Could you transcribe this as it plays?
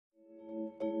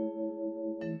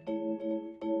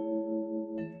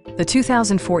the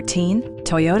 2014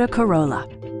 Toyota Corolla.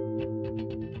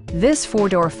 This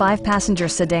four-door, five-passenger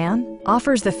sedan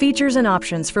offers the features and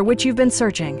options for which you've been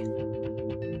searching.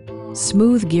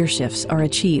 Smooth gear shifts are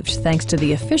achieved thanks to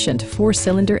the efficient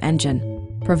four-cylinder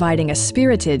engine, providing a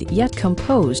spirited yet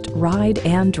composed ride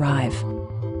and drive.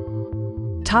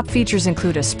 Top features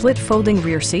include a split folding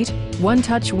rear seat,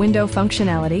 one-touch window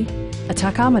functionality, a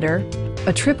tachometer,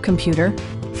 a trip computer,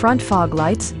 front fog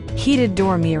lights, heated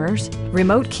door mirrors,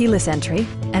 remote keyless entry,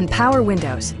 and power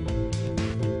windows.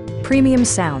 Premium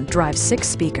sound drives 6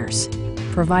 speakers,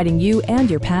 providing you and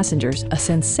your passengers a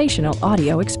sensational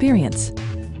audio experience.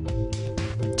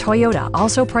 Toyota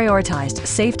also prioritized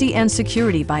safety and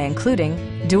security by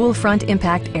including dual front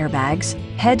impact airbags,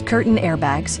 head curtain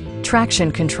airbags,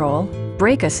 traction control,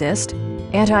 brake assist,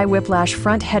 anti-whiplash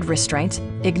front head restraints,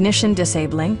 ignition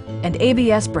disabling, and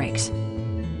ABS brakes.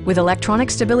 With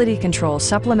electronic stability control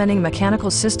supplementing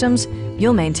mechanical systems,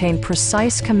 you'll maintain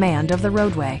precise command of the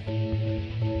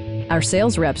roadway. Our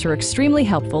sales reps are extremely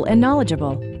helpful and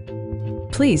knowledgeable.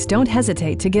 Please don't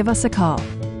hesitate to give us a call.